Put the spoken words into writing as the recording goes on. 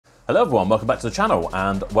Hello everyone, welcome back to the channel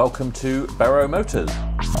and welcome to Berrow Motors.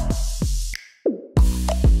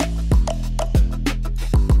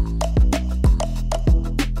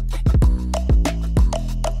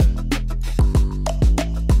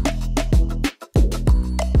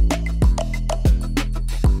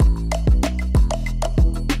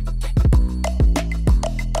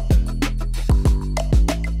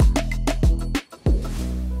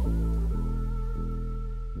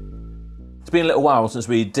 It's been a little while since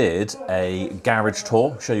we did a garage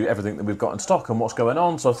tour, show you everything that we've got in stock and what's going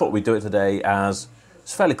on, so I thought we'd do it today as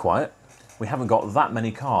it's fairly quiet. We haven't got that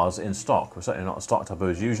many cars in stock. We're certainly not as stocked up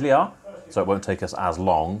as usually are, so it won't take us as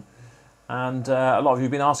long. And a lot of you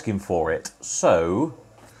have been asking for it. So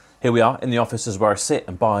here we are in the office. This is where I sit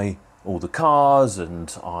and buy all the cars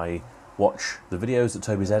and I watch the videos that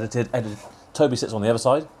Toby's edited. Toby sits on the other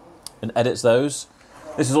side and edits those.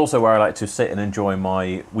 This is also where I like to sit and enjoy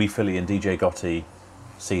my Wee Philly and DJ Gotti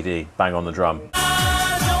CD, Bang on the Drum.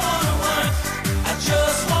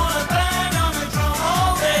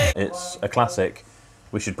 It's a classic.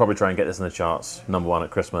 We should probably try and get this in the charts, #1 at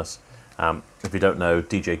Christmas. If you don't know,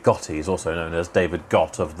 DJ Gotti is also known as David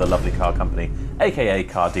Gott of the Lovely Car Company, aka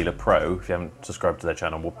Car Dealer Pro. If you haven't subscribed to their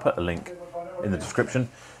channel, we'll put a link in the description.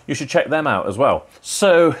 You should check them out as well.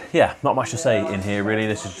 So yeah, not much to say in here really.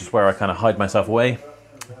 This is just where I kind of hide myself away.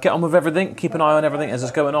 Get on with everything, keep an eye on everything as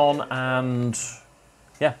it's going on, and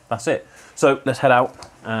yeah, that's it. So let's head out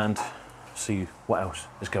and see what else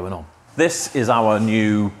is going on. This is our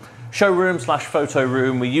new showroom slash photo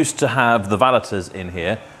room. We used to have the valeters in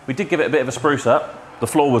here. We did give it a bit of a spruce up. The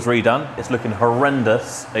floor was redone. It's looking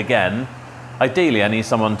horrendous again. Ideally, I need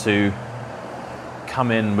someone to come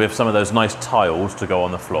in with some of those nice tiles to go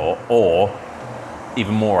on the floor, or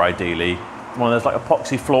even more ideally, one of those like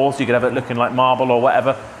epoxy floors. You could have it looking like marble or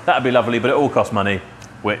whatever. That'd be lovely, but it all costs money,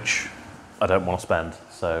 which I don't want to spend.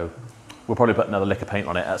 So we'll probably put another lick of paint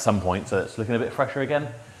on it at some point so it's looking a bit fresher again.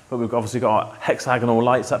 But we've obviously got hexagonal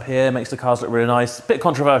lights up here, makes the cars look really nice. A bit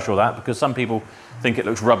controversial that, because some people think it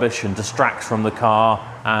looks rubbish and distracts from the car,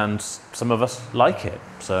 and some of us like it.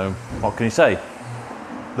 So what can you say?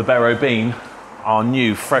 The Berrow Bean, our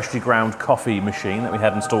new freshly ground coffee machine that we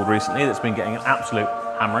had installed recently, that's been getting an absolute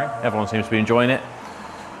hammering. Everyone seems to be enjoying it.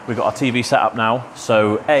 We've got our TV set up now,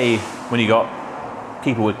 so when you got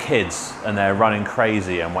people with kids and they're running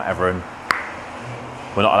crazy and whatever, and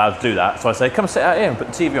we're not allowed to do that, so I say come sit out here and put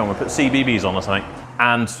the TV on, we'll put CBBS on or something.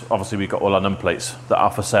 And obviously we've got all our number plates that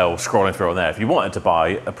are for sale scrolling through on there. If you wanted to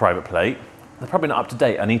buy a private plate, they're probably not up to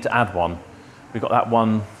date. I need to add one. We've got that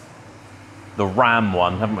one, the Ram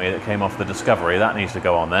one, haven't we, that came off the Discovery. That needs to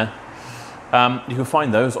go on there. You can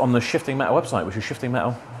find those on the Shifting Metal website, which is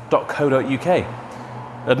shiftingmetal.co.uk.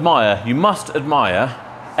 You must admire,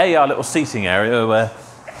 our little seating area where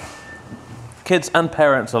kids and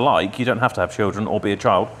parents alike, you don't have to have children or be a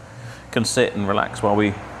child, can sit and relax while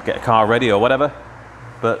we get a car ready or whatever.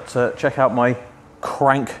 But check out my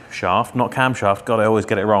crank shaft, not camshaft, God, I always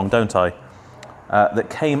get it wrong, don't I? That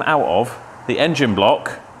came out of the engine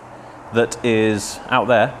block that is out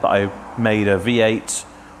there, that I made a V8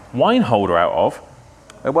 wine holder out of.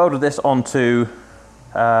 I welded this onto, we've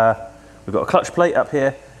got a clutch plate up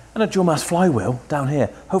here and a dual mass flywheel down here.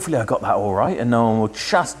 Hopefully I got that all right and no one will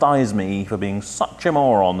chastise me for being such a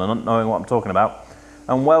moron and not knowing what I'm talking about,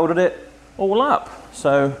 and welded it all up.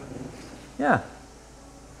 So yeah,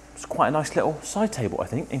 it's quite a nice little side table, I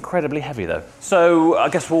think. Incredibly heavy though. So I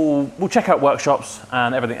guess we'll check out workshops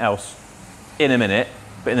and everything else in a minute.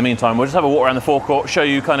 But in the meantime, we'll just have a walk around the forecourt, show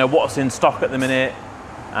you kind of what's in stock at the minute.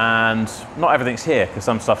 And not everything's here, because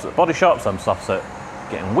some stuff's at body shop, some stuff's at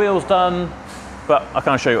getting wheels done, but I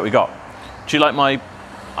kind of show you what we got. Do you like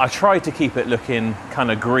I tried to keep it looking kind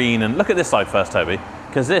of green, and look at this side first, Toby,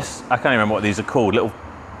 because this, I can't even remember what these are called, what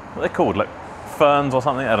are they called, like ferns or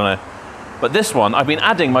something, I don't know. But this one, I've been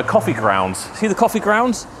adding my coffee grounds. See the coffee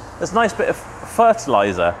grounds? There's a nice bit of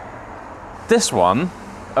fertilizer. This one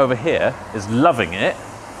over here is loving it.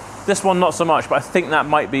 This one not so much, but I think that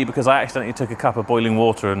might be because I accidentally took a cup of boiling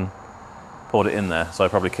water and poured it in there, so I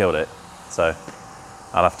probably killed it. So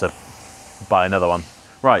I'll have to buy another one.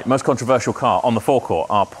 Right, most controversial car on the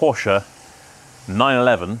forecourt, our Porsche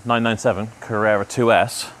 997 Carrera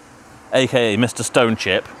 2S, aka Mr. Stone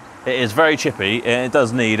Chip. It is very chippy, and it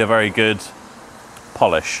does need a very good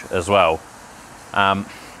polish as well.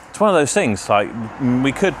 It's one of those things, like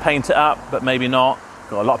we could paint it up, but maybe not.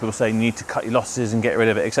 Got a lot of people saying you need to cut your losses and get rid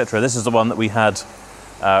of it, etc. This is the one that we had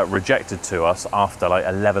rejected to us after like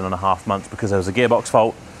 11.5 months because there was a gearbox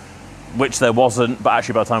fault, which there wasn't, but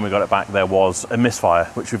actually by the time we got it back there was a misfire,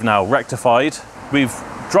 which we've now rectified. We've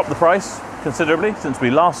dropped the price considerably since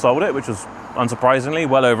we last sold it, which was unsurprisingly,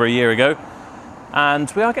 well over a year ago.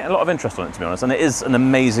 And we are getting a lot of interest on it, to be honest. And it is an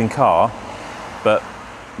amazing car, but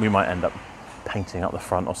we might end up painting up the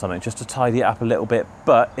front or something just to tidy it up a little bit.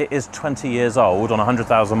 But it is 20 years old on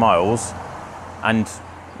 100,000 miles. And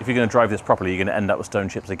if you're going to drive this properly, you're going to end up with stone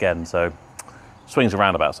chips again. So swings and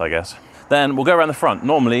roundabouts, I guess. Then we'll go around the front.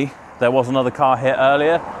 Normally, there was another car here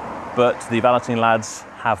earlier, but the valeting lads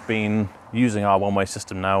have been using our one-way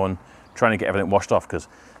system now and trying to get everything washed off, because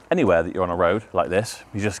anywhere that you're on a road like this,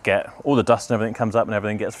 you just get all the dust and everything comes up and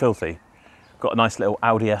everything gets filthy. Got a nice little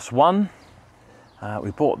Audi S1.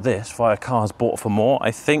 We bought this via Cars Bought for More,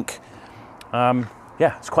 I think.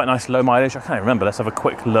 Yeah, it's quite nice, low mileage. I can't even remember. Let's have a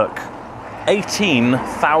quick look.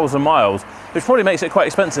 18,000 miles, which probably makes it quite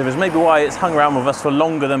expensive. Is maybe why it's hung around with us for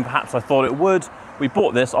longer than perhaps I thought it would. We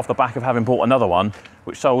bought this off the back of having bought another one,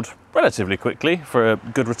 which sold relatively quickly for a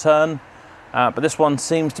good return. But this one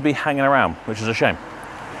seems to be hanging around, which is a shame.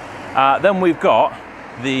 Then we've got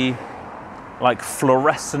the like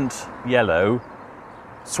fluorescent yellow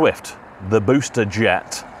Swift, the Booster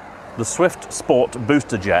Jet. The Swift Sport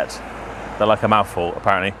Booster Jet. They're like a mouthful,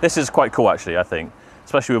 apparently. This is quite cool, actually, I think.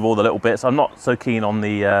 Especially with all the little bits. I'm not so keen on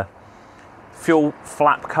the fuel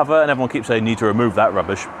flap cover, and everyone keeps saying you need to remove that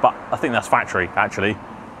rubbish, but I think that's factory, actually.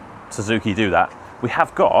 Suzuki do that. We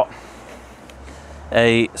have got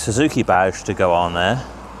a Suzuki badge to go on there.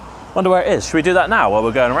 Wonder where it is. Should we do that now while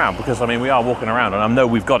we're going around? Because I mean, we are walking around and I know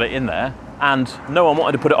we've got it in there, and no one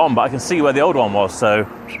wanted to put it on, but I can see where the old one was. So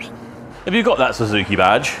have you got that Suzuki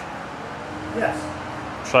badge? Yes.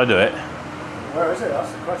 Should I do it? Where is it?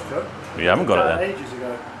 That's the question. You haven't got it then. Ages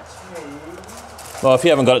ago. Well, if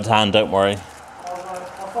you haven't got it to hand, don't worry.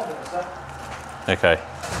 I'll find it in a sec. Okay.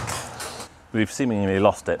 We've seemingly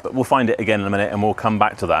lost it, but we'll find it again in a minute and we'll come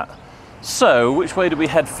back to that. So, which way do we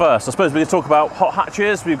head first? I suppose we could talk about hot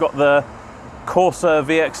hatches. We've got the Corsa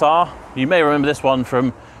VXR. You may remember this one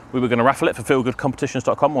from, we were going to raffle it for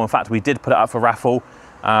feelgoodcompetitions.com. Well, in fact, we did put it up for raffle,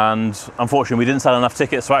 and unfortunately we didn't sell enough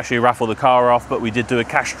tickets to actually raffle the car off, but we did do a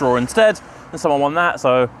cash draw instead, and someone won that.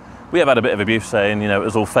 So we have had a bit of abuse saying, you know, it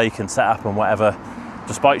was all fake and set up and whatever,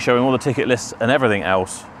 despite showing all the ticket lists and everything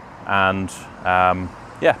else. And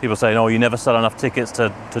yeah, people saying, oh, you never sell enough tickets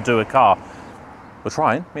to do a car. We're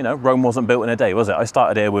trying, you know, Rome wasn't built in a day, was it? I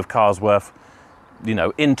started here with cars worth, you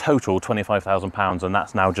know, in total £25,000, and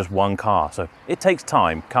that's now just one car. So it takes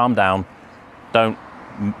time. Calm down. Don't,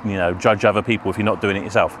 you know, judge other people if you're not doing it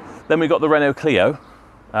yourself. Then we got the Renault Clio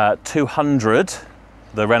 200,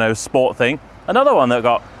 the Renault Sport thing. Another one that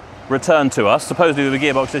got returned to us, supposedly with a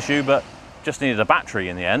gearbox issue, but just needed a battery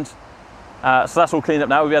in the end. So that's all cleaned up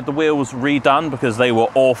now. We had the wheels redone because they were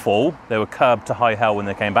awful. They were curbed to high hell when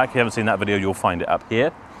they came back. If you haven't seen that video, you'll find it up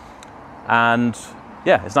here. And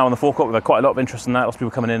yeah, it's now on the forecourt. We've had quite a lot of interest in that. Lots of people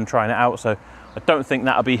coming in and trying it out. So I don't think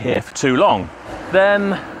that'll be here for too long.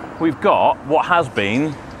 Then we've got what has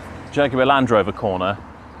been Jaguar Land Rover corner.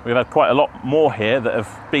 We've had quite a lot more here that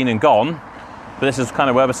have been and gone. But this is kind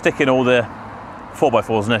of where we're sticking all the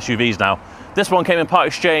 4x4s and SUVs now. This one came in part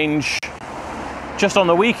exchange just on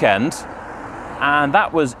the weekend. And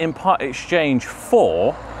that was in part exchange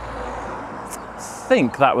for, I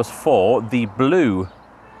think that was for the blue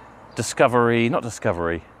Discovery, not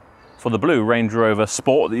Discovery, for the blue Range Rover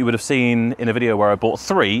Sport that you would have seen in a video where I bought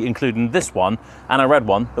 3, including this one and a red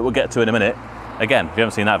one that we'll get to in a minute. Again, if you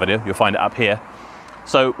haven't seen that video, you'll find it up here.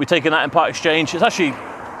 So we've taken that in part exchange. It's actually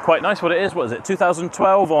quite nice what it is. What is it,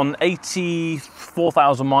 2012 on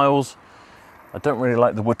 84,000 miles. I don't really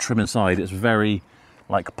like the wood trim inside. It's very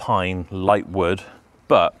like pine, light wood,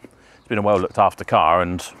 but it's been a well looked after car,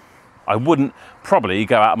 and I wouldn't probably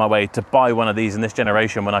go out of my way to buy one of these in this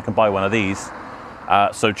generation when I can buy one of these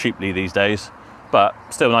so cheaply these days, but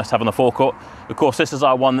still nice to have on the forecourt. Of course, this is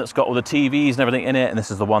our one that's got all the TVs and everything in it, and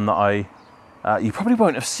this is the one that you probably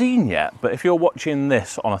won't have seen yet, but if you're watching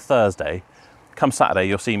this on a Thursday, come Saturday,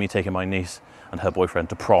 you'll see me taking my niece and her boyfriend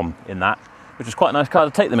to prom in that, which is quite a nice car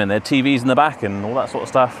to take them in. There are TVs in the back and all that sort of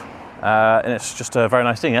stuff. And it's just a very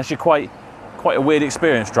nice thing. Actually quite a weird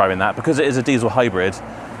experience driving that, because it is a diesel hybrid.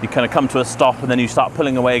 You kind of come to a stop and then you start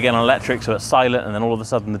pulling away again on electric, so it's silent, and then all of a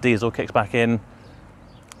sudden the diesel kicks back in.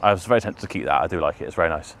 I was very tempted to keep that. I do like it, it's very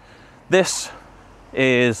nice. This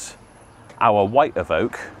is our white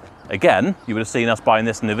Evoque. Again, you would have seen us buying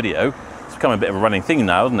this in the video. It's become a bit of a running thing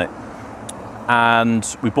now, isn't it?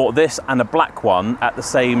 And we bought this and a black one at the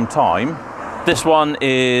same time. This one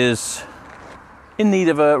is in need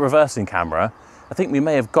of a reversing camera. I think we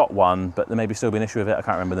may have got one, but there may still be an issue with it. I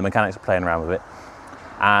can't remember. The mechanics are playing around with it.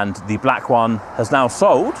 And the black one has now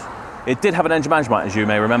sold. It did have an engine management, as you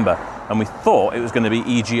may remember, and we thought it was going to be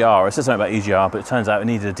EGR. It says something about EGR, but it turns out it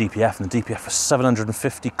needed a DPF, and the DPF was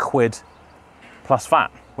 750 quid plus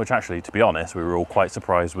VAT, which actually, to be honest, we were all quite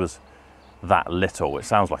surprised was that little. It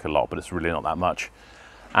sounds like a lot, but it's really not that much.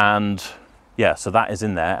 And yeah, so that is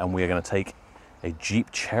in there, and we are going to take a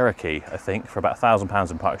Jeep Cherokee, I think, for about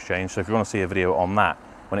 £1,000 in part exchange. So if you want to see a video on that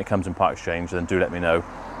when it comes in part exchange, then do let me know.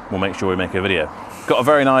 We'll make sure we make a video. Got a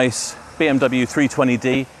very nice BMW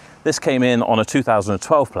 320d. This came in on a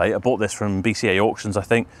 2012 plate. I bought this from BCA Auctions, I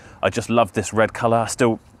think. I just love this red colour. I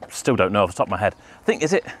still don't know off the top of my head. I think,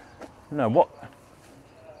 is it, no, what?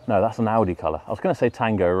 No, that's an Audi colour. I was going to say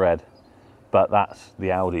Tango red, but that's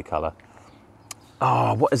the Audi colour.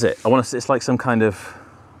 Oh, what is it? I want to say it's like some kind of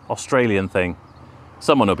Australian thing.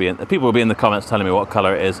 Someone will be in, people will be in the comments telling me what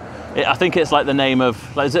colour it is. I think it's like the name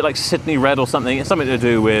of, like, is it like Sydney Red or something? It's something to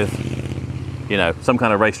do with, you know, some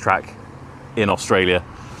kind of racetrack in Australia.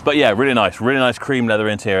 But yeah, really nice cream leather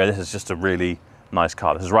interior. This is just a really nice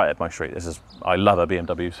car. This is right up my street. I love a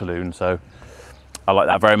BMW saloon, so I like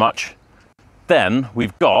that very much. Then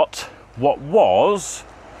we've got what was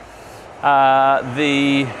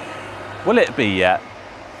will it be yet?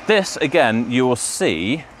 This, again, you will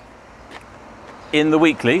see in the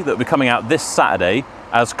weekly that will be coming out this Saturday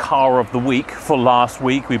as Car of the Week for last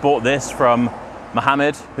week. We bought this from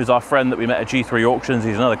Mohammed, who's our friend that we met at G3 Auctions.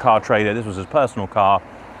 He's another car trader. This was his personal car.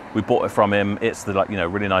 We bought it from him. It's the, like, you know,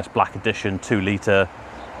 really nice black edition, 2 litre.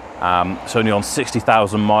 It's only on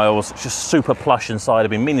 60,000 miles. It's just super plush inside.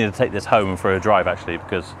 I've been meaning to take this home for a drive, actually,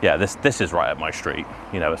 because yeah, this is right up my street.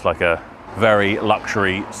 You know, it's like a very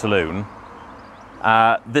luxury saloon.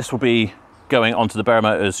 This will be going onto the Berrow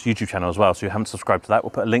Motors YouTube channel as well, so if you haven't subscribed to that,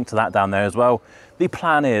 we'll put a link to that down there as well. The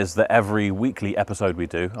plan is that every weekly episode we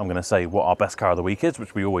do, I'm going to say what our best car of the week is,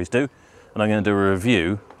 which we always do, and I'm going to do a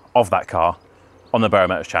review of that car on the Berrow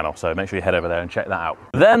Motors channel, so make sure you head over there and check that out.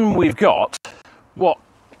 Then we've got what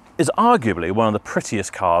is arguably one of the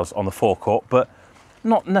prettiest cars on the forecourt, but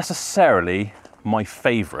not necessarily my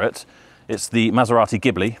favourite. It's the Maserati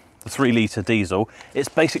Ghibli, the 3 litre diesel. It's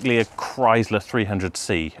basically a Chrysler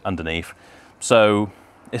 300C underneath. So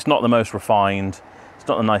it's not the most refined, it's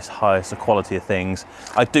not the nice highest quality of things.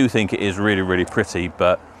 I do think it is really, really pretty,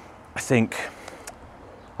 but I think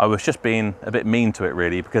I was just being a bit mean to it,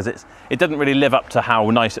 really, because it doesn't really live up to how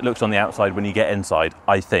nice it looks on the outside when you get inside,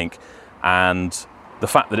 I think. And the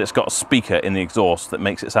fact that it's got a speaker in the exhaust that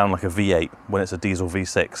makes it sound like a V8 when it's a diesel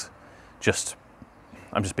V6,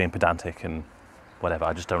 I'm just being pedantic and whatever,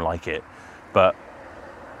 I just don't like it. But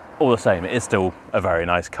all the same, it is still a very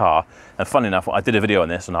nice car. And funny enough, I did a video on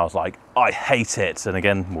this and I was like, I hate it. And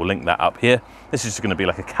again, we'll link that up here. This is just gonna be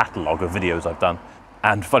like a catalogue of videos I've done.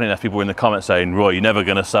 And funny enough, people were in the comments saying, Roy, you're never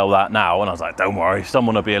gonna sell that now. And I was like, don't worry,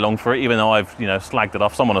 someone will be along for it. Even though I've, you know, slagged it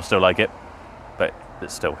off, someone will still like it. But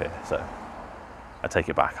it's still here, so I take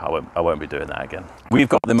it back. I won't be doing that again. We've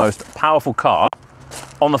got the most powerful car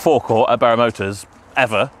on the forecourt at Berrow Motors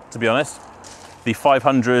ever, to be honest. The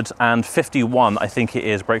 551, I think it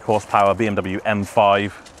is, brake horsepower BMW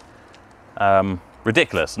M5.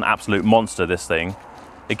 Ridiculous, an absolute monster, this thing.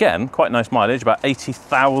 Again, quite nice mileage, about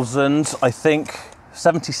 80,000, I think,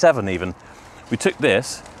 77 even. We took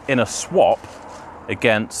this in a swap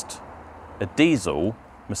against a diesel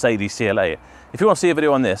Mercedes CLA. If you want to see a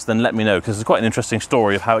video on this, then let me know, because it's quite an interesting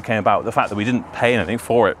story of how it came about. The fact that we didn't pay anything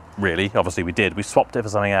for it, really. Obviously we did, we swapped it for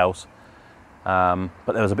something else. But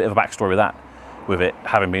there was a bit of a backstory with that, with it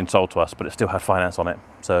having been sold to us, but it still had finance on it.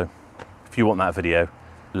 So if you want that video,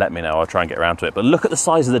 let me know, I'll try and get around to it. But look at the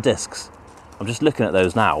size of the discs. I'm just looking at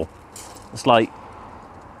those now. It's like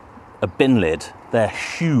a bin lid. They're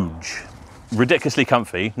huge, ridiculously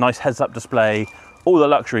comfy, nice heads-up display, all the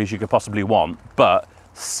luxuries you could possibly want, but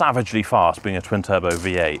savagely fast, being a twin-turbo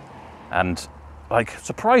V8. And like,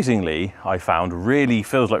 surprisingly, I found really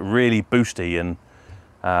feels like really boosty, and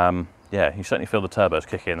yeah, you certainly feel the turbos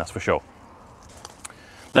kick in, that's for sure.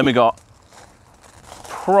 Then we got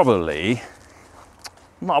probably,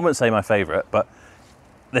 I wouldn't say my favorite, but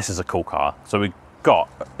this is a cool car. So we got,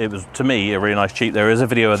 it was to me a really nice Jeep. There is a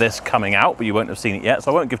video of this coming out, but you won't have seen it yet,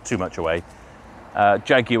 so I won't give too much away.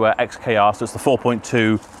 Jaguar XKR, so it's the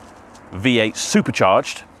 4.2 V8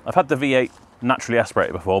 supercharged. I've had the V8 naturally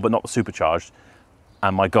aspirated before, but not the supercharged.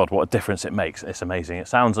 And my God, what a difference it makes. It's amazing. It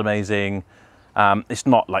sounds amazing. It's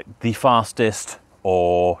not like the fastest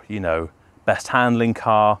or, you know, best handling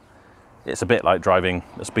car. It's a bit like driving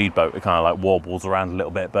a speedboat. It kind of like wobbles around a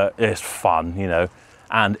little bit, but it's fun, you know,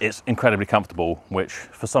 and it's incredibly comfortable, which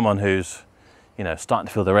for someone who's, you know, starting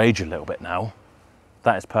to feel their age a little bit now,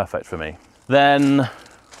 that is perfect for me. Then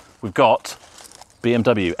we've got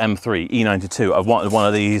BMW M3 E92. I've wanted one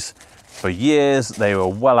of these for years. They were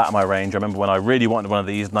well out of my range. I remember when I really wanted one of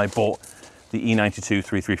these and I bought the E92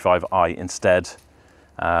 335i instead.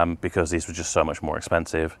 because these were just so much more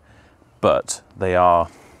expensive. But they are,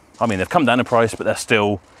 I mean, they've come down in price, but they're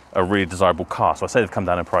still a really desirable car. So I say they've come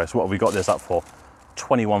down in price. What have we got this up for?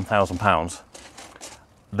 £21,000.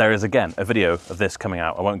 There is, again, a video of this coming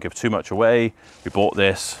out. I won't give too much away. We bought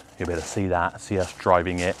this. You'll be able to see that, see us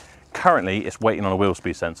driving it. Currently, it's waiting on a wheel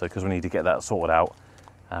speed sensor because we need to get that sorted out.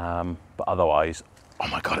 But otherwise, oh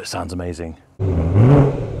my God, it sounds amazing.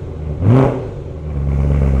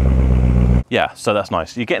 Yeah, so that's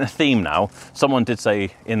nice. You're getting a theme now. Someone did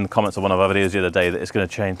say in the comments of one of our videos the other day that it's going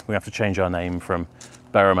to change. We have to change our name from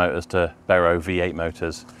Berrow Motors to Berrow V8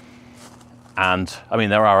 Motors. And I mean,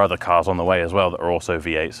 there are other cars on the way as well that are also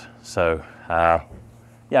V8s. So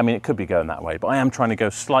yeah, I mean, it could be going that way, but I am trying to go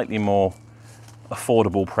slightly more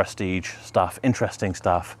affordable prestige stuff, interesting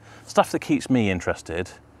stuff, stuff that keeps me interested,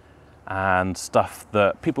 and stuff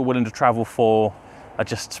that people are willing to travel for.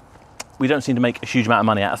 We don't seem to make a huge amount of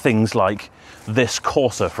money out of things like this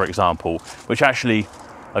Corsa, for example, which actually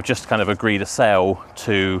I've just kind of agreed a sale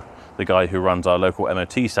to the guy who runs our local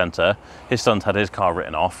MOT centre. His son's had his car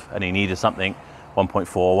written off and he needed something 1.4,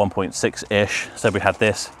 1.6-ish. So we had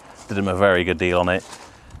this, did him a very good deal on it.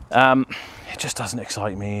 It just doesn't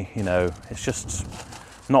excite me, you know, it's just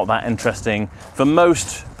not that interesting. For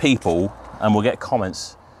most people, and we'll get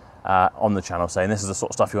comments on the channel saying this is the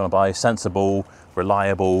sort of stuff you want to buy, sensible,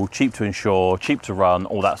 reliable, cheap to insure, cheap to run,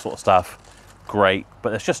 all that sort of stuff, great. But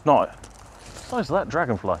there's just not, the size of that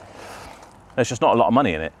Dragonfly, there's just not a lot of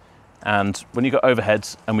money in it. And when you've got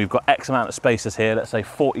overheads and we've got X amount of spaces here, let's say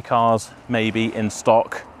 40 cars maybe in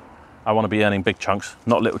stock, I want to be earning big chunks,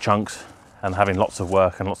 not little chunks, and having lots of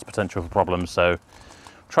work and lots of potential for problems. So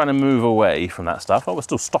trying to move away from that stuff. I will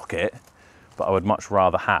still stock it, but I would much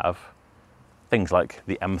rather have things like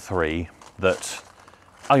the M3 that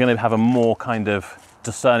are going to have a more kind of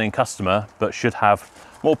discerning customer, but should have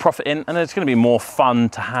more profit in, and it's going to be more fun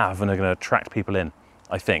to have, and they're going to attract people in.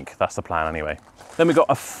 I think that's the plan anyway. Then we got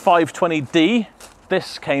a 520D.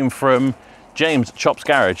 This came from James at Chop's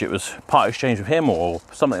Garage. It was part exchange with him or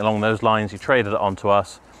something along those lines. He traded it on to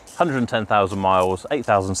us. 110,000 miles,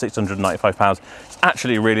 £8,695. It's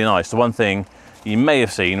actually really nice. The one thing you may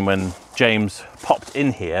have seen when James popped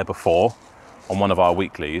in here before on one of our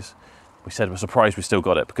weeklies, we said we're surprised we still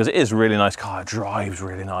got it because it is a really nice car. It drives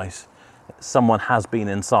really nice. Someone has been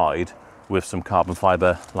inside with some carbon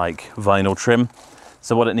fiber like vinyl trim.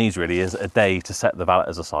 So what it needs really is a day to set the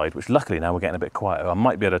valeters aside, which luckily now we're getting a bit quieter. I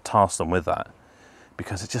might be able to task them with that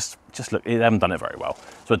because it just look, they haven't done it very well.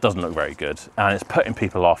 So it doesn't look very good and it's putting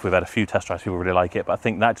people off. We've had a few test drives, people really like it, but I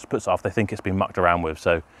think that just puts it off. They think it's been mucked around with.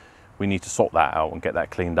 So we need to sort that out and get that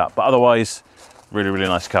cleaned up. But otherwise, really, really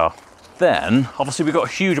nice car. Then obviously we've got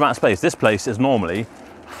a huge amount of space. This place is normally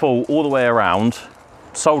full all the way around,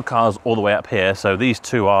 sold cars all the way up here. So these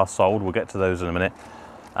two are sold. We'll get to those in a minute.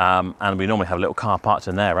 And we normally have a little car parked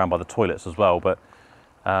in there around by the toilets as well, but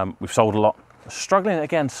we've sold a lot. Struggling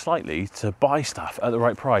again slightly to buy stuff at the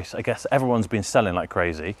right price. I guess everyone's been selling like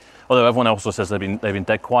crazy, although everyone also says they've been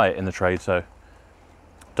dead quiet in the trade, so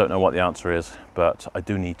don't know what the answer is, but I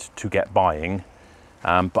do need to get buying.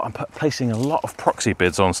 But I'm placing a lot of proxy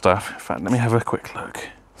bids on stuff. In fact, let me have a quick look.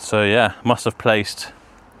 So yeah, must have placed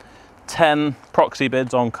 10 proxy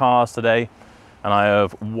bids on cars today, and I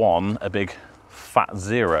have won a big fat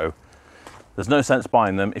zero. There's no sense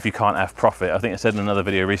buying them if you can't have profit. I think I said in another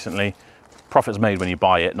video recently, profit's made when you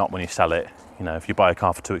buy it, not when you sell it. You know, if you buy a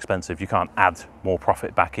car for too expensive, you can't add more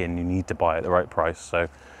profit back in. You need to buy it at the right price. So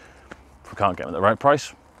if we can't get them at the right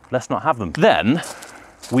price, let's not have them. Then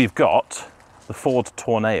we've got the Ford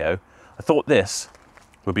Tornado. I thought this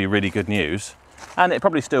would be really good news, and it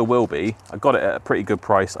probably still will be. I got it at a pretty good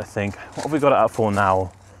price, I think. What have we got it up for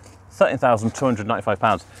now?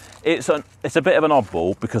 £13,295. It's a bit of an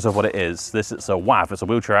oddball because of what it is. It's a WAV, it's a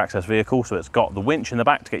wheelchair access vehicle, so it's got the winch in the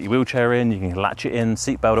back to get your wheelchair in, you can latch it in,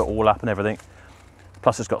 seat belt it all up and everything.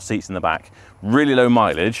 Plus it's got seats in the back. Really low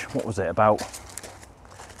mileage. What was it, about,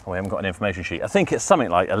 oh, we haven't got an information sheet. I think it's something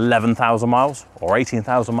like 11,000 miles or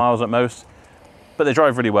 18,000 miles at most. But they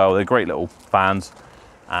drive really well, they're great little vans,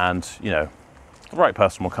 and you know, the right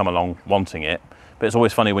person will come along wanting it. But it's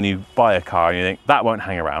always funny when you buy a car and you think, that won't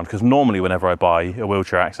hang around, because normally whenever I buy a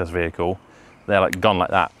wheelchair access vehicle, they're like gone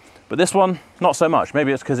like that. But this one, not so much.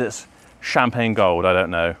 Maybe it's because it's champagne gold, I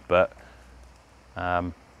don't know, but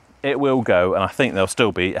it will go, and I think there'll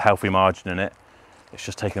still be a healthy margin in it. It's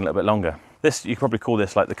just taking a little bit longer. This, you could probably call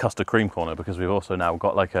this like the custard cream corner, because we've also now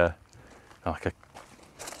got like a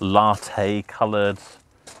latte coloured,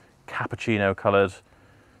 cappuccino coloured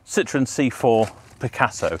Citroen C4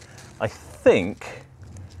 Picasso. I think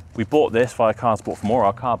we bought this via Cars Bought For More,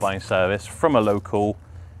 our car buying service, from a local,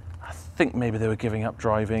 I think maybe they were giving up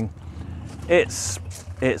driving. It's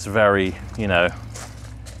very, you know,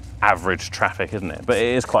 average traffic, isn't it? But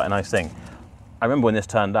it is quite a nice thing. I remember when this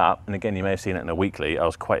turned up, and again, you may have seen it in a weekly, I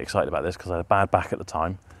was quite excited about this because I had a bad back at the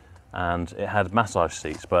time, and it had massage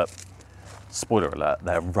seats, but spoiler alert,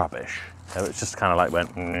 they're rubbish. It's just kind of like went,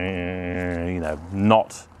 you know,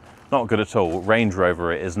 not good at all. Range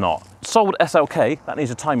Rover it is not. Sold SLK, that needs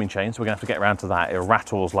a timing chain, so we're gonna have to get around to that. It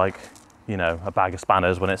rattles like, you know, a bag of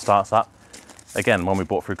spanners when it starts up. Again, when we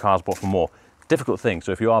bought through Cars Bought For More, difficult thing.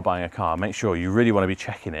 So if you are buying a car, make sure you really want to be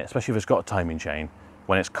checking it, especially if it's got a timing chain,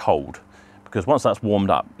 when it's cold. Because once that's warmed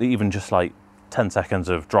up, even just like 10 seconds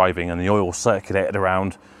of driving and the oil circulated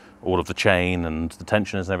around all of the chain and the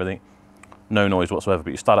tensioners and everything, no noise whatsoever.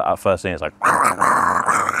 But you start it up first thing, it's like,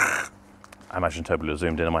 I imagine totally was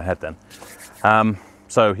zoomed in my head then.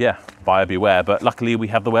 So yeah, buyer beware, but luckily we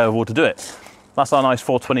have the wherewithal to do it. That's our nice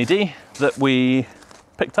 420D that we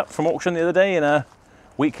picked up from auction the other day in a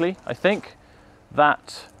weekly, I think.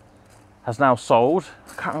 That has now sold.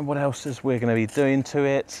 I can't remember what else is we're going to be doing to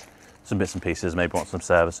it. Some bits and pieces, maybe want some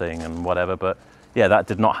servicing and whatever, but yeah, that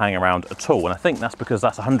did not hang around at all. And I think that's because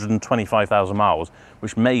that's 125,000 miles,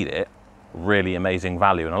 which made it really amazing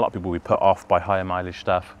value. And a lot of people will be put off by higher mileage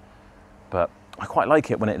stuff, but I quite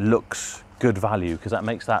like it when it looks good value, because that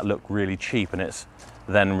makes that look really cheap and it's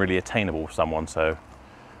then really attainable for someone. So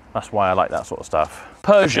that's why I like that sort of stuff.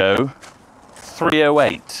 Peugeot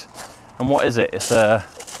 308. And what is it? It's a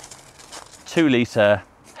 2-litre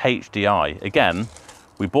HDI. Again,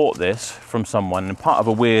 we bought this from someone in part of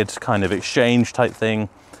a weird kind of exchange type thing.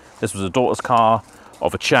 This was a daughter's car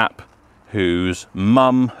of a chap whose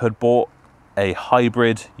mum had bought a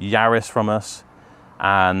hybrid Yaris from us.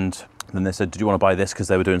 And then they said, did you want to buy this? Because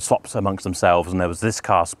they were doing swaps amongst themselves and there was this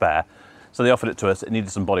car spare. So they offered it to us. It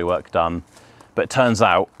needed some bodywork done. But it turns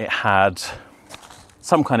out it had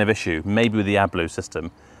some kind of issue, maybe with the AdBlue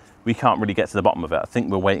system. We can't really get to the bottom of it. I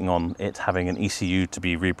think we're waiting on it having an ECU to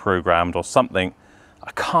be reprogrammed or something.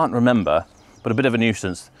 I can't remember, but a bit of a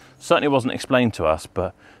nuisance. Certainly wasn't explained to us,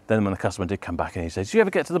 but then when the customer did come back and he said, did you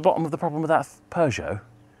ever get to the bottom of the problem with that Peugeot?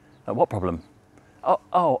 What problem?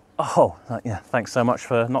 Oh, yeah, thanks so much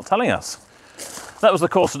for not telling us. That was the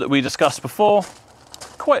Corsa that we discussed before.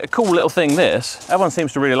 Quite a cool little thing this. Everyone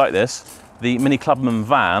seems to really like this. The Mini Clubman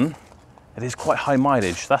van. It is quite high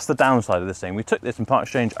mileage. That's the downside of this thing. We took this in part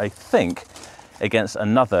exchange, I think, against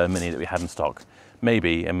another Mini that we had in stock.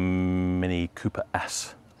 Maybe a Mini Cooper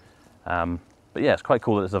S. But yeah, it's quite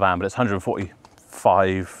cool that it's a van, but it's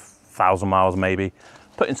 145,000 miles maybe.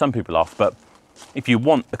 Putting some people off, but if you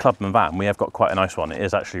want the Clubman van, we have got quite a nice one. It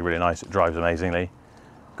is actually really nice. It drives amazingly.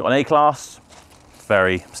 Got an A-Class,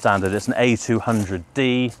 very standard. It's an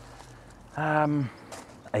A200D,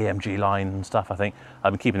 AMG line and stuff, I think.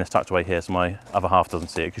 I've been keeping this tucked away here so my other half doesn't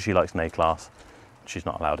see it because she likes an A-Class. She's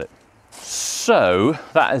not allowed it. So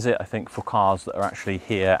that is it, I think, for cars that are actually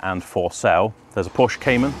here and for sale. There's a Porsche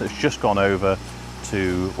Cayman that's just gone over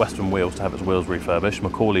to Western Wheels to have its wheels refurbished.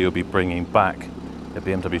 Macaulay will be bringing back a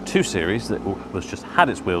BMW 2 Series that was just had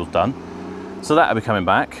its wheels done. So that'll be coming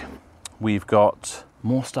back. We've got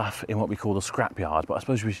more stuff in what we call the scrapyard, but I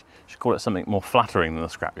suppose we should call it something more flattering than the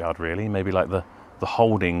scrapyard, really. Maybe like the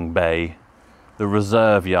holding bay, the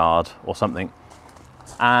reserve yard or something.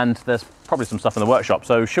 And there's probably some stuff in the workshop.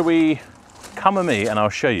 So shall we come with me and I'll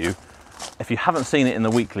show you. If you haven't seen it in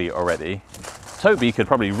the weekly already, Toby could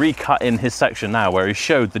probably recut in his section now where he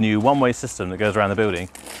showed the new one-way system that goes around the building,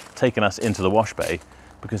 taking us into the wash bay,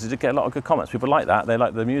 because it did get a lot of good comments. People like that. They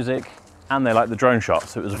like the music and they like the drone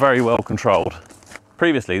shots. So it was very well controlled.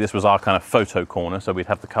 Previously, this was our kind of photo corner. So we'd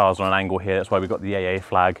have the cars on an angle here. That's why we got the AA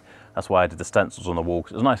flag. That's why I did the stencils on the wall,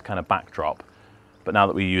 because it was a nice kind of backdrop. But now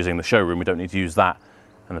that we're using the showroom, we don't need to use that.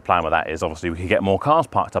 And the plan with that is obviously we can get more cars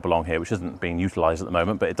parked up along here, which isn't being utilised at the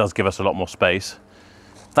moment, but it does give us a lot more space.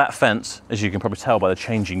 That fence, as you can probably tell by the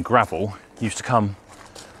changing gravel, used to come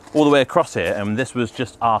all the way across here, and this was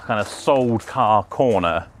just our kind of sold car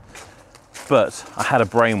corner. But I had a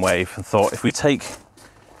brainwave and thought, if we take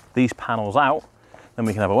these panels out, then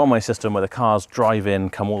we can have a one-way system where the cars drive in,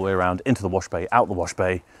 come all the way around into the wash bay, out the wash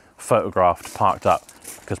bay, photographed, parked up.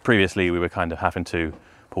 Because previously we were kind of having to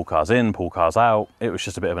pull cars in, pull cars out. It was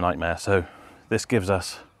just a bit of a nightmare. So this gives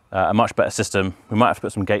us a much better system. We might have to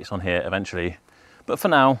put some gates on here eventually, but for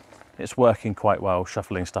now it's working quite well,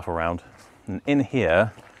 shuffling stuff around. And in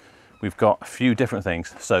here we've got a few different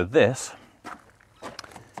things. So this,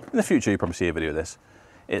 in the future you'll probably see a video of this.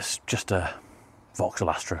 It's just a Vauxhall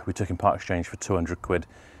Astra we took in part exchange for 200 quid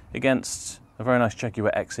against a very nice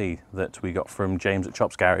Jaguar XE that we got from James at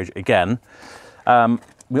Chops Garage again.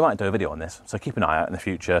 We might do a video on this, so keep an eye out in the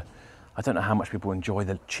future. I don't know how much people enjoy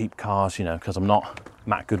the cheap cars, you know, because I'm not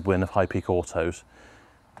Matt Goodwin of High Peak Autos.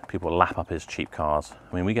 People lap up his cheap cars.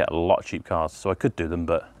 I mean, we get a lot of cheap cars, so I could do them,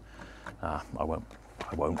 but I won't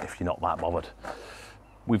if you're not that bothered.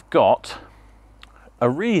 We've got a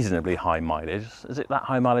reasonably high mileage. Is it that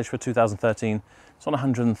high mileage for 2013? It's on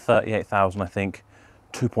 138,000, I think.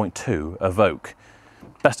 2.2 Evoque.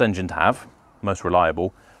 Best engine to have, most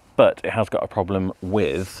reliable, but it has got a problem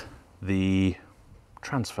with the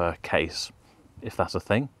transfer case, if that's a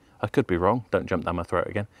thing. I could be wrong, don't jump down my throat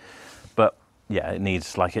again. But yeah, it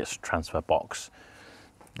needs like its transfer box,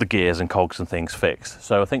 the gears and cogs and things fixed.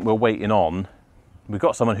 So I think we're waiting on, we've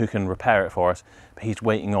got someone who can repair it for us, but he's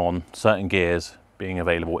waiting on certain gears being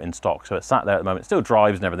available in stock. So it's sat there at the moment, it still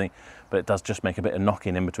drives and everything, but it does just make a bit of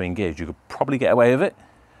knocking in between gears. You could probably get away with it,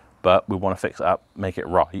 but we want to fix it up, make it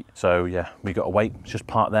right. So yeah, we got to wait, it's just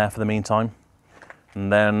parked there for the meantime.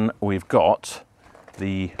 And then we've got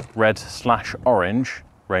the red/orange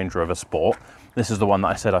Range Rover Sport. This is the one that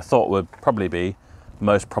I said I thought would probably be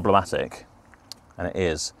most problematic, and it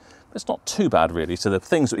is. But it's not too bad really. So the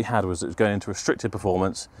things that we had was it was going into restricted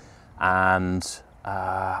performance, and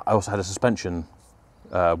I also had a suspension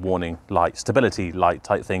warning light, stability light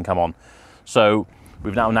type thing come on. So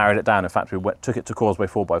we've now narrowed it down. In fact, we took it to Causeway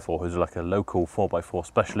 4x4, who's like a local 4x4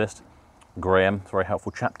 specialist. Graham, very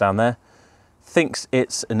helpful chap down there, thinks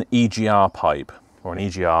it's an EGR pipe, or an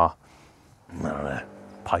EGR, I don't know,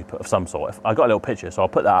 pipe of some sort. I got a little picture, so I'll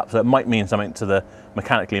put that up. So it might mean something to the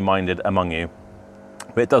mechanically minded among you.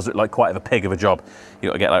 But it does look like quite a pig of a job. You've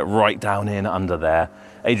got to get like right down in under there.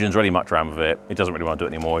 Adrian's really mucked around with it. He doesn't really want to do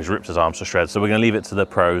it anymore. He's ripped his arms to shreds. So we're going to leave it to the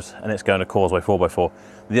pros, and it's going to Causeway 4x4.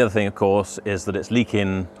 The other thing, of course, is that it's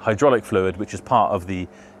leaking hydraulic fluid, which is part of the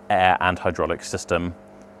air and hydraulic system.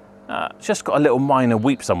 It's just got a little minor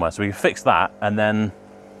weep somewhere, so we can fix that, and then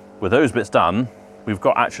with those bits done, we've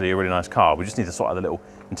got actually a really nice car. We just need to sort out the little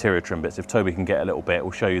interior trim bits. If Toby can get a little bit,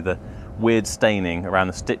 we'll show you the weird staining around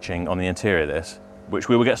the stitching on the interior of this, which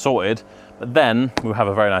we will get sorted, but then we'll have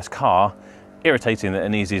a very nice car. Irritating that it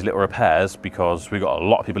needs these little repairs because we've got a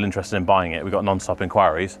lot of people interested in buying it. We've got non-stop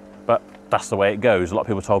inquiries, but that's the way it goes. A lot of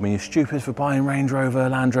people told me, you're stupid for buying Range Rover,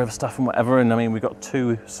 Land Rover stuff and whatever, and I mean, we've got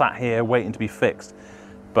 2 sat here waiting to be fixed,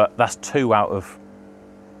 but that's 2 out of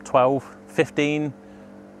 12, 15.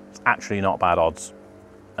 It's actually not bad odds,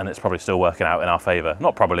 and it's probably still working out in our favour.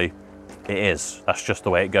 Not probably, it is. That's just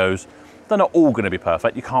the way it goes. They're not all going to be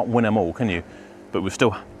perfect. You can't win them all, can you? But we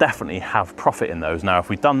still definitely have profit in those. Now, if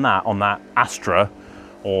we'd done that on that Astra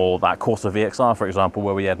or that Corsa VXR, for example,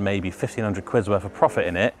 where we had maybe 1,500 quid's worth of profit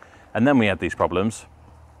in it, and then we had these problems,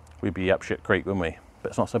 we'd be up shit creek, wouldn't we? But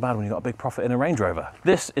it's not so bad when you've got a big profit in a Range Rover.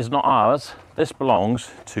 This is not ours. This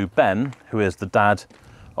belongs to Ben, who is the dad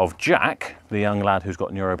of Jack, the young lad who's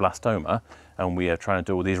got neuroblastoma, and we are trying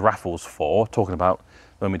to do all these raffles for, talking about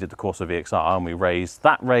when we did the Corsa VXR, and we raised,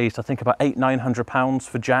 I think about £800–900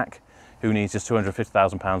 for Jack, who needs his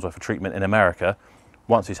 £250,000 worth of treatment in America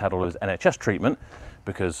once he's had all his NHS treatment,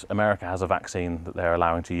 because America has a vaccine that they're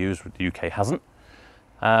allowing to use, the UK hasn't.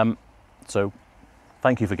 So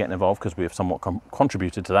thank you for getting involved, because we have somewhat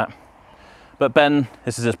contributed to that. But Ben,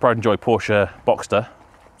 this is his Pride and Joy Porsche Boxster.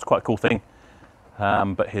 It's quite a cool thing,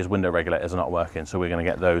 but his window regulators are not working, so we're going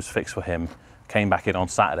to get those fixed for him. Came back in on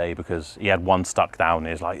Saturday because he had one stuck down.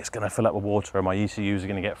 He's like, it's going to fill up with water and my ECUs are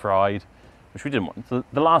going to get fried, which we didn't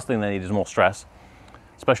want. The last thing they need is more stress,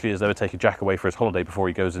 especially as they were taking Jack away for his holiday before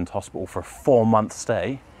he goes into hospital for a 4-month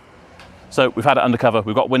stay. So we've had it undercover,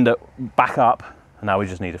 we've got window back up, and now we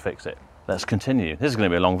just need to fix it. Let's continue. This is going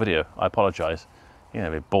to be a long video, I apologise. You're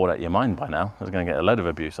going to be bored out of your mind by now. I was going to get a load of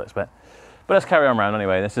abuse, I expect. But let's carry on around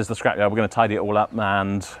anyway. This is the scrapyard. We're going to tidy it all up,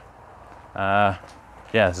 and yeah,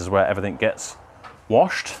 this is where everything gets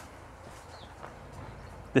washed.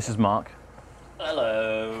 This is Mark.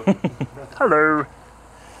 Hello. Hello.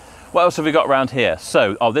 What else have we got around here?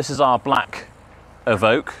 So, this is our black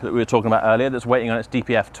Evoque that we were talking about earlier that's waiting on its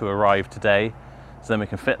DPF to arrive today. So then we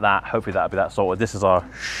can fit that. Hopefully that'll be that sorted. This is our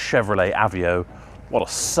Chevrolet Aveo. What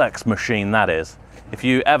a sex machine that is. If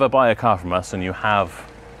you ever buy a car from us and you have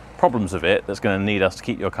problems with it that's going to need us to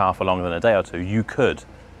keep your car for longer than a day or two, you could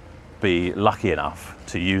be lucky enough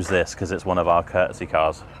to use this because it's one of our courtesy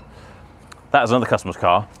cars. That is another customer's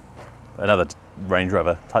car, another Range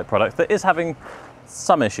Rover type product that is having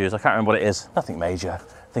some issues. I can't remember what it is. Nothing major.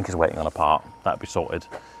 I think it's waiting on a part. That'll be sorted.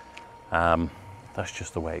 That's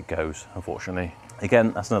just the way it goes, unfortunately.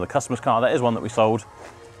 Again, that's another customer's car. That is one that we sold.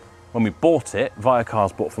 When we bought it, via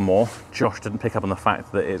Cars Bought for More, Josh didn't pick up on the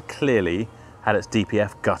fact that it clearly had its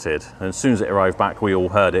DPF gutted. And as soon as it arrived back, we all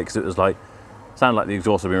heard it because it was like, sounded like the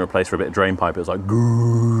exhaust had been replaced for a bit of drain pipe. It was like,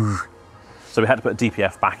 goo. So we had to put a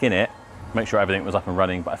DPF back in it, make sure everything was up and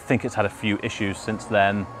running, but I think it's had a few issues since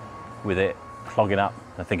then with it clogging up.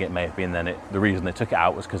 I think it may have been then the reason they took it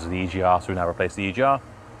out was because of the EGR, so we now replaced the EGR.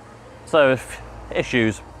 So if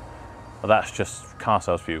issues, well, that's just car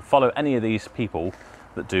sales for you. Follow any of these people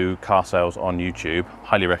that do car sales on YouTube.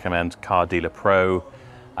 Highly recommend Car Dealer Pro.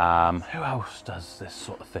 Who else does this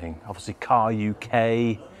sort of thing? Obviously Car UK.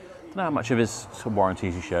 I don't know how much of his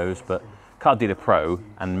warranties he shows, but Car Dealer Pro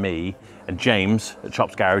and me and James at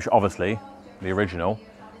Chops Garage, obviously the original,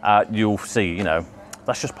 you'll see, you know,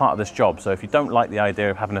 that's just part of this job. So if you don't like the idea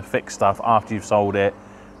of having to fix stuff after you've sold it,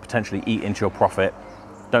 potentially eat into your profit,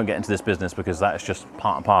 don't get into this business, because that is just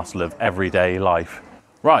part and parcel of everyday life.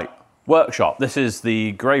 Right, workshop. This is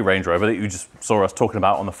the grey Range Rover that you just saw us talking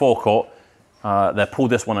about on the forecourt. They pulled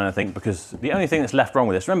this one in, I think, because the only thing that's left wrong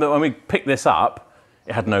with this, remember when we picked this up,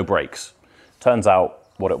 it had no brakes. Turns out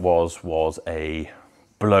what it was a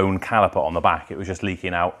blown caliper on the back. It was just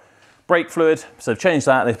leaking out brake fluid. So they've changed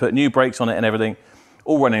that, they've put new brakes on it and everything.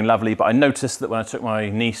 All running lovely, but I noticed that when I took my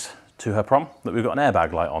niece to her prom that we've got an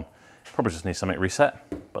airbag light on. Probably just needs something reset,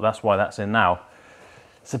 but that's why that's in now.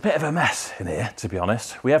 It's a bit of a mess in here, to be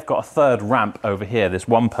honest. We have got a third ramp over here, this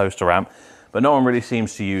one poster ramp, but no one really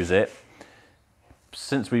seems to use it.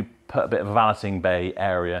 Since we put a bit of a valeting bay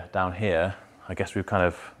area down here, I guess we've kind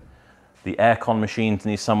of, the aircon machines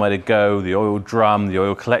need somewhere to go, the oil drum, the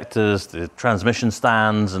oil collectors, the transmission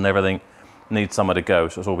stands and everything need somewhere to go,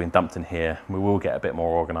 so it's all been dumped in here. We will get a bit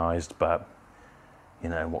more organised, but you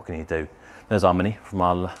know, what can you do? There's our Mini from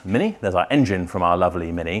our Mini. There's our engine from our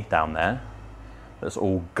lovely Mini down there. That's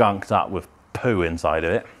all gunked up with poo inside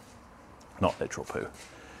of it. Not literal poo.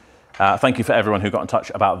 Thank you for everyone who got in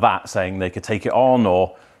touch about that, saying they could take it on,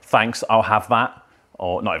 or thanks, I'll have that.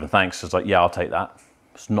 Or not even thanks, it's like, yeah, I'll take that.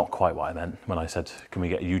 It's not quite what I meant when I said, can we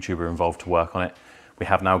get a YouTuber involved to work on it? We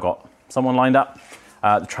have now got someone lined up,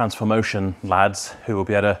 the Transformotion lads, who will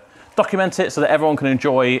be able to document it so that everyone can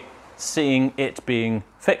enjoy seeing it being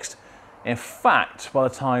fixed. In fact, by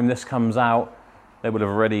the time this comes out, they would have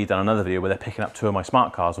already done another video where they're picking up 2 of my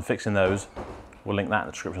smart cars and fixing those. We'll link that in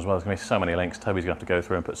the description as well. There's going to be so many links. Toby's going to have to go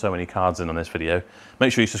through and put so many cards in on this video.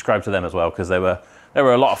 Make sure you subscribe to them as well, because they were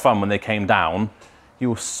a lot of fun when they came down. You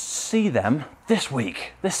will see them this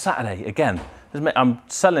week, this Saturday. Again, I'm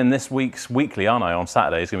selling this week's weekly, aren't I, on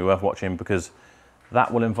Saturday. It's going to be worth watching, because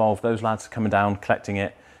that will involve those lads coming down, collecting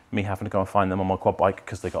it, me having to go and find them on my quad bike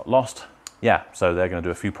because they got lost. Yeah, so they're going to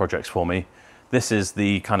do a few projects for me. This is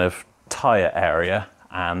the kind of tyre area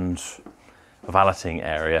and valeting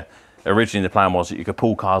area. Originally the plan was that you could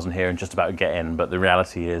pull cars in here and just about get in, but the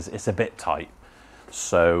reality is it's a bit tight.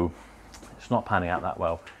 So it's not panning out that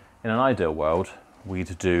well. In an ideal world,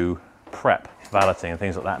 we'd do prep, valeting and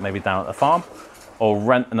things like that, maybe down at the farm, or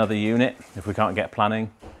rent another unit. If we can't get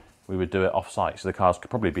planning, we would do it off-site. So the cars could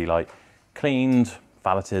probably be like cleaned,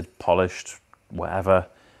 valeted, polished, whatever,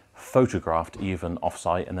 photographed even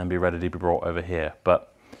off-site, and then be ready to be brought over here.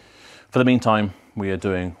 But for the meantime, we are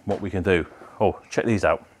doing what we can do. Oh, check these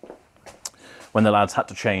out. When the lads had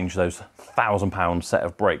to change those £1,000 set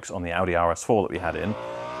of brakes on the Audi RS4 that we had in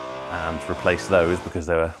and replace those because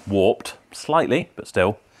they were warped slightly, but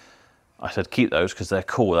still, I said keep those because they're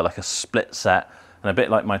cool. They're like a split set, and a bit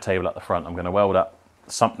like my table at the front, I'm going to weld up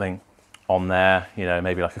something on there, you know,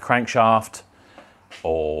 maybe like a crankshaft,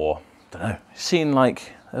 or I don't know, seen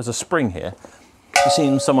like there's a spring here. You've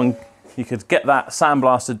seen someone, you could get that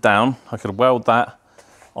sandblasted down. I could weld that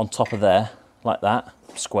on top of there, like that,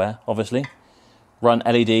 square, obviously. Run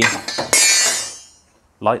LED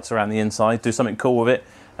lights around the inside, do something cool with it,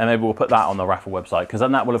 and maybe we'll put that on the raffle website, because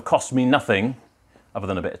then that will have cost me nothing other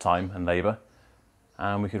than a bit of time and labour,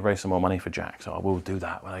 and we could raise some more money for Jack. So I will do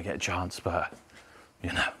that when I get a chance, but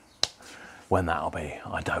you know, when that'll be,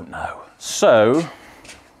 I don't know. So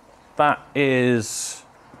that is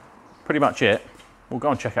pretty much it. We'll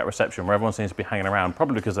go and check out reception, where everyone seems to be hanging around,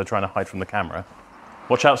 probably because they're trying to hide from the camera.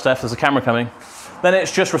 Watch out, Steph, there's a camera coming. Then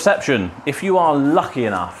it's just reception. If you are lucky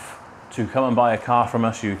enough to come and buy a car from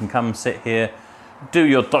us, you can come sit here, do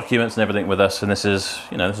your documents and everything with us, and this is,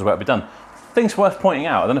 you know, this is where it'll be done. Things worth pointing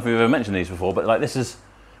out, I don't know if we've ever mentioned these before, but like this is,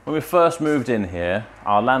 when we first moved in here,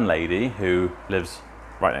 our landlady, who lives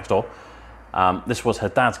right next door, this was her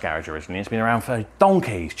dad's garage originally. It's been around for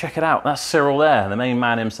donkeys. Check it out, that's Cyril there, the main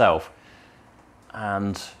man himself.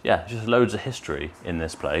 And yeah, just loads of history in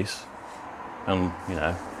this place. And you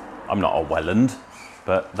know, I'm not a Welland,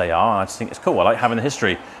 but they are. I just think it's cool. I like having the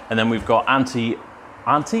history. And then we've got Auntie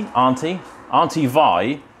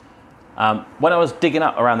Vi. When I was digging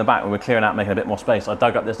up around the back, when we were clearing out, making a bit more space, I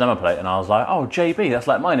dug up this number plate and I was like, oh, JB, that's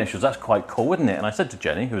like my initials. That's quite cool, isn't it? And I said to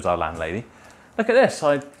Jenny, who's our landlady, look at this.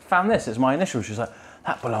 I found this. It's my initials. She's like,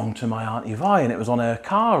 that belonged to my Auntie Vi, and it was on her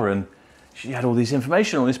car, and she had all these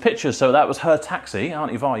information, all these pictures. So that was her taxi.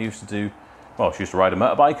 Auntie Vi used to do, well, she used to ride a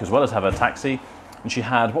motorbike as well as have her taxi. And she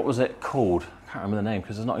had, what was it called? I can't remember the name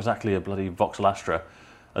because it's not exactly a bloody Vauxhall Astra.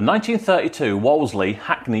 A 1932 Wolseley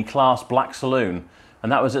Hackney Class Black Saloon,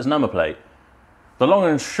 and that was its number plate. The long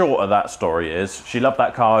and short of that story is she loved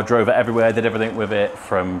that car, drove it everywhere, did everything with it,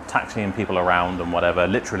 from taxiing people around and whatever,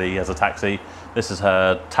 literally as a taxi. This is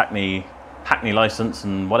her Hackney license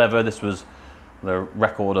and whatever. This was the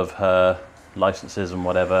record of her licenses and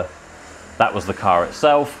whatever. That was the car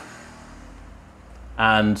itself.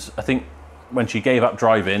 And I think when she gave up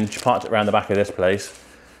driving, she parked it around the back of this place.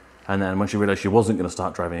 And then when she realised she wasn't going to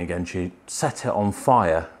start driving again, she set it on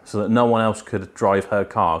fire so that no one else could drive her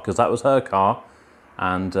car, because that was her car.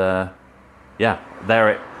 And yeah,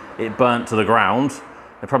 there it burnt to the ground.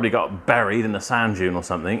 It probably got buried in a sand dune or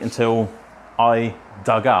something until I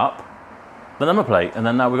dug up the number plate. And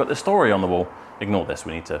then now we've got this story on the wall. Ignore this,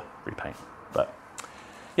 we need to repaint. But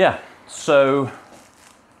yeah, so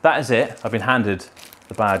that is it. I've been handed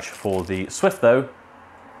the badge for the Swift though,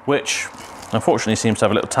 which unfortunately seems to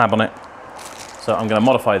have a little tab on it. So I'm going to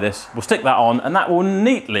modify this. We'll stick that on, and that will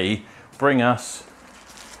neatly bring us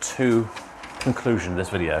to conclusion of this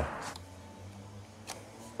video.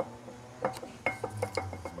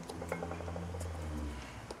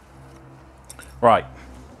 Right.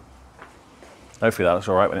 Hopefully that looks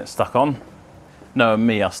all right when it's stuck on. Knowing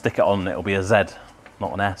me, I'll stick it on and it'll be a Z,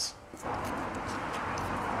 not an S.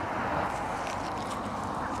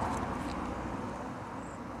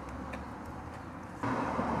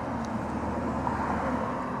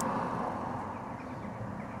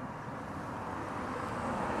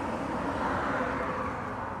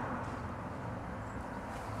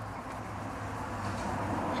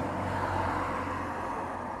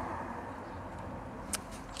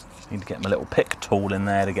 Need to get my little pick tool in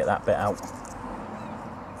there to get that bit out.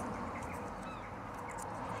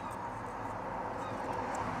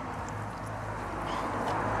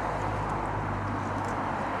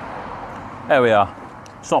 There we are.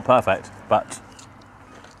 It's not perfect, but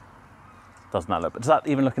doesn't that look? But does that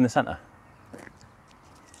even look in the centre?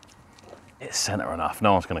 It's centre enough.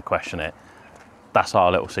 No one's going to question it. That's our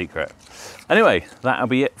little secret. Anyway, that'll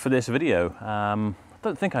be it for this video. I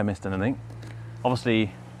don't think I missed anything.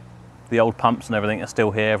 Obviously, the old pumps and everything are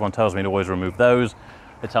still here. Everyone tells me to always remove those.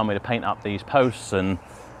 They tell me to paint up these posts and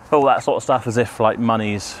all that sort of stuff as if like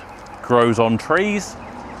money's grows on trees.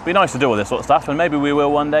 It'd be nice to do all this sort of stuff, and maybe we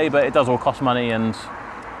will one day, but it does all cost money, and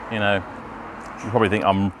you know, you probably think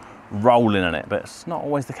I'm rolling in it, but it's not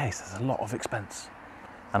always the case. There's a lot of expense,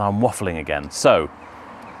 and I'm waffling again. So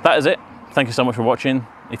that is it. Thank you so much for watching.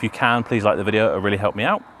 If you can, please like the video. It'll really help me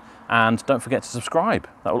out. And don't forget to subscribe.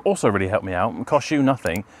 That will also really help me out and cost you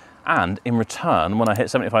nothing. And in return, when I hit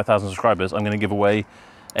 75,000 subscribers, I'm going to give away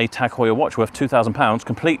a Tag Heuer watch worth £2,000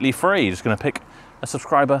 completely free. Just going to pick a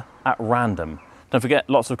subscriber at random. Don't forget,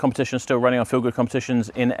 lots of competitions still running on Feel Good Competitions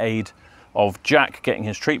in aid of Jack getting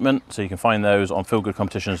his treatment. So you can find those on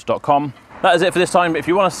feelgoodcompetitions.com. That is it for this time. If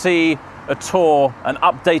you want to see a tour, an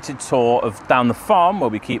updated tour of down the farm where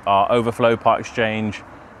we keep our overflow, part exchange,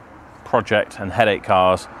 project and headache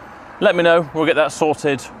cars, let me know. We'll get that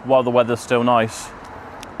sorted while the weather's still nice.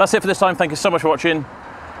 That's it for this time. Thank you so much for watching.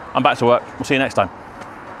 I'm back to work. We'll see you next time.